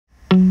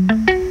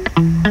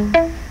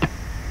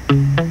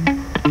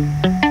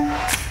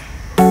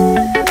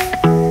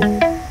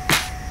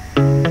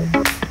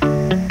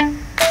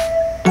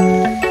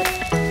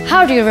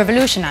we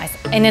revolutionize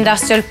an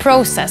industrial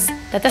process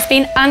that has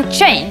been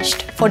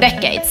unchanged for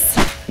decades?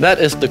 That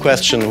is the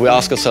question we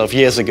asked ourselves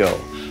years ago.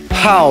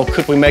 How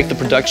could we make the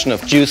production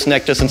of juice,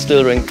 nectars and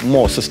still drink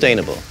more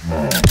sustainable?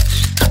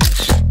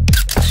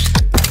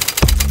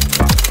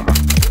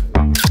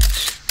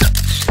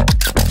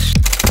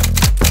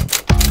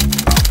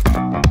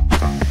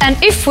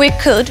 And if we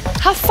could,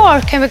 how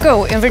far can we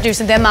go in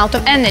reducing the amount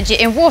of energy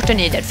and water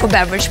needed for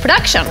beverage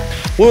production?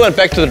 We went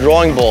back to the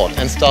drawing board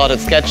and started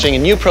sketching a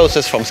new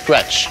process from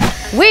scratch.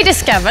 We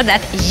discovered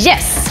that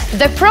yes,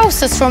 the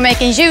process for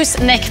making juice,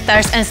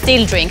 nectars and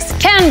still drinks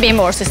can be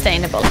more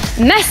sustainable,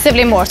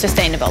 massively more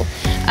sustainable.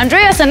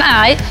 Andreas and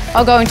I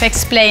are going to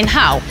explain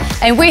how,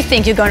 and we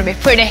think you're going to be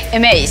pretty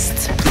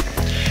amazed.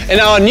 In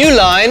our new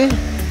line,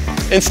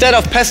 instead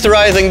of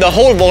pasteurizing the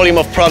whole volume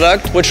of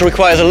product, which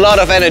requires a lot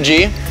of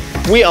energy,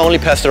 we only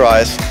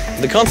pasteurize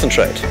the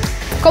concentrate.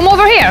 Come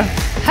over here,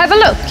 have a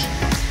look.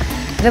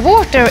 The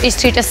water is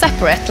treated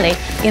separately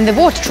in the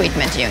water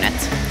treatment unit,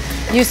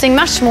 using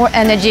much more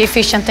energy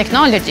efficient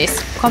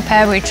technologies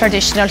compared with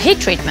traditional heat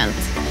treatment.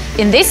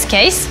 In this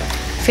case,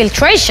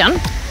 filtration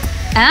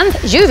and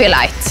UV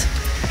light.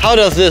 How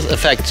does this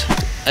affect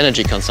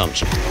energy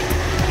consumption?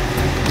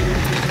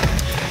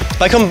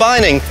 By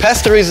combining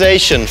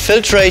pasteurization,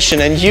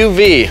 filtration and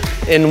UV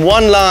in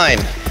one line,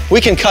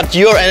 we can cut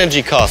your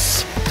energy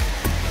costs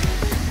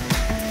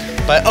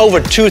by over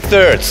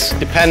 2/3,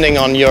 depending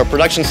on your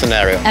production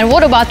scenario. And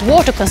what about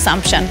water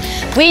consumption?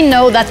 We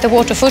know that the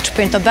water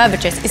footprint of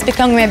beverages is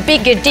becoming a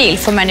bigger deal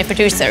for many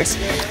producers.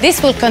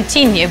 This will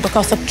continue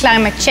because of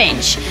climate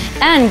change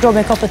and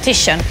growing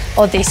competition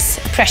of this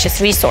precious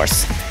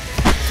resource.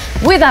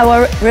 With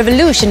our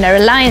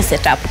revolutionary line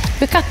setup,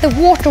 we cut the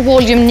water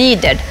volume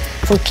needed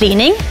for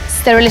cleaning,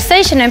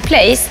 sterilization in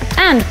place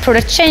and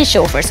product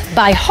changeovers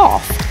by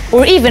half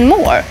or even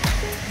more.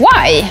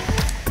 Why?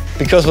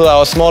 Because with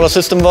our smaller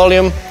system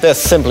volume, there's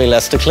simply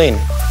less to clean.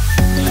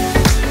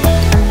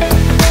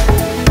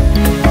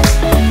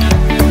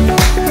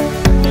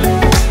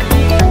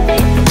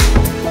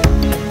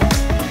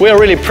 We are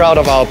really proud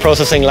of our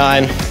processing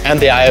line and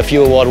the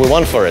IFU award we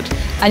won for it.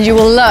 And you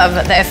will love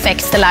the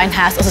effects the line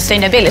has on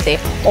sustainability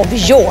of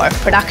your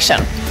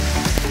production.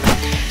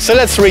 So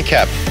let's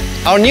recap.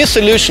 Our new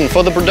solution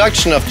for the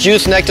production of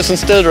juice, nectars and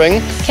still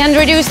drink can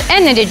reduce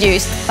energy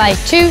use by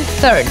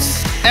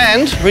 2/3.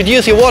 and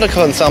reduce your water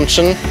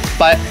consumption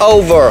by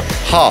over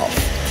half.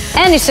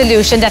 Any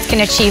solution that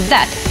can achieve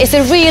that is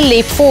a real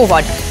leap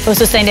forward for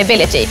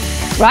sustainability,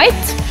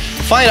 right?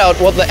 Find out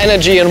what the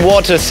energy and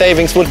water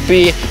savings would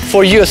be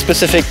for your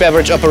specific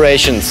beverage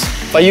operations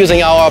by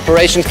using our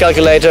operations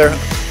calculator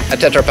at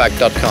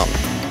tetrapak.com.